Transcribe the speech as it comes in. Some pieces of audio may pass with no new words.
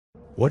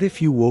What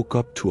if you woke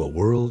up to a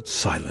world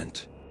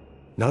silent?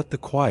 Not the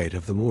quiet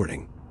of the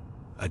morning,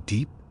 a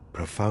deep,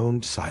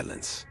 profound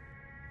silence.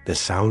 The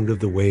sound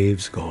of the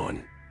waves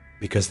gone,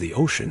 because the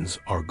oceans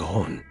are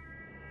gone.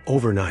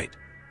 Overnight,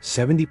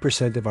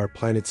 70% of our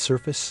planet's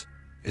surface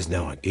is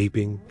now a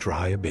gaping,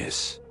 dry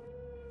abyss.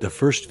 The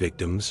first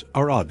victims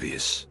are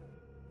obvious.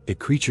 The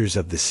creatures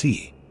of the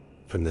sea,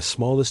 from the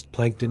smallest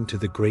plankton to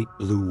the great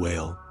blue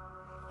whale,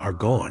 are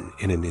gone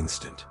in an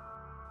instant.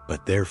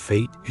 But their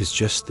fate is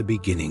just the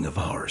beginning of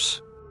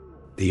ours.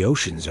 The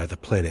oceans are the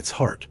planet's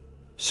heart,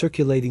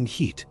 circulating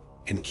heat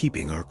and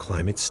keeping our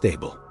climate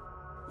stable.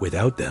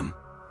 Without them,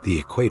 the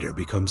equator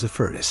becomes a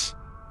furnace,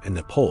 and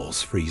the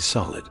poles freeze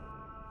solid.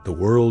 The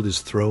world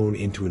is thrown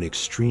into an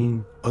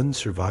extreme,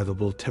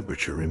 unsurvivable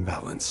temperature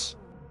imbalance.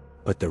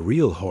 But the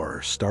real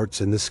horror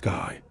starts in the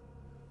sky.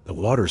 The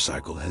water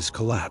cycle has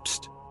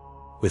collapsed.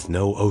 With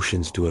no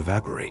oceans to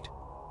evaporate,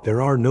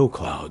 there are no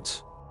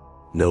clouds,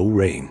 no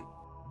rain.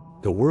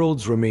 The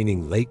world's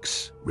remaining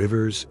lakes,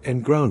 rivers,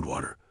 and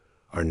groundwater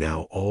are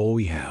now all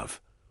we have,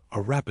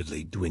 a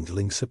rapidly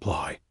dwindling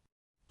supply.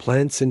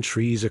 Plants and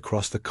trees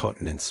across the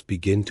continents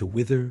begin to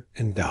wither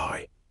and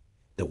die.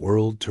 The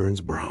world turns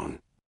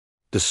brown.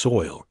 The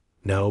soil,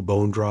 now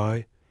bone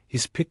dry,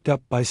 is picked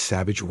up by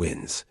savage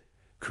winds,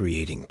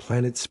 creating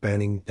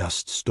planet-spanning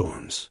dust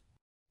storms.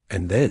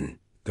 And then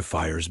the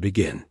fires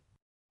begin.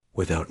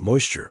 Without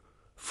moisture,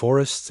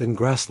 forests and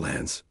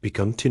grasslands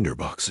become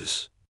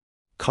tinderboxes.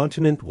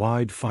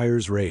 Continent-wide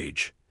fires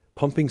rage,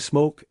 pumping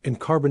smoke and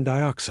carbon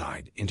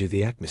dioxide into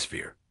the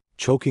atmosphere,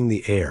 choking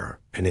the air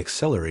and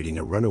accelerating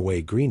a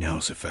runaway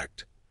greenhouse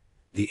effect.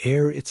 The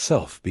air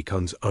itself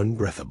becomes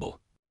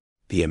unbreathable.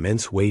 The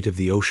immense weight of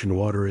the ocean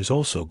water is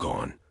also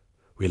gone,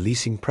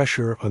 releasing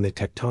pressure on the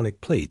tectonic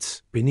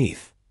plates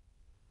beneath.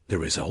 The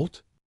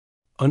result?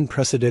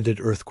 Unprecedented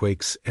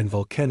earthquakes and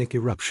volcanic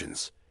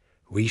eruptions,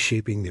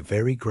 reshaping the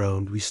very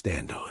ground we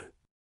stand on.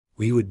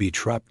 We would be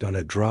trapped on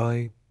a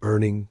dry,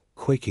 burning,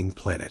 quaking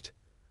planet,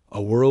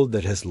 a world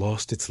that has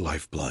lost its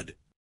lifeblood,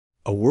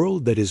 a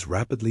world that is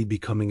rapidly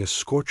becoming a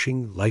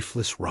scorching,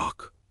 lifeless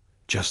rock,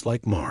 just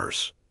like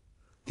Mars.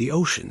 The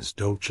oceans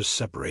don't just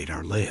separate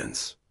our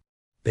lands.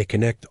 They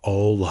connect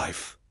all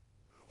life.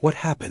 What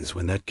happens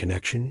when that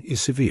connection is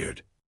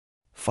severed?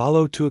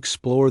 Follow to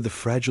explore the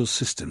fragile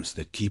systems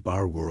that keep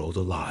our world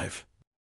alive.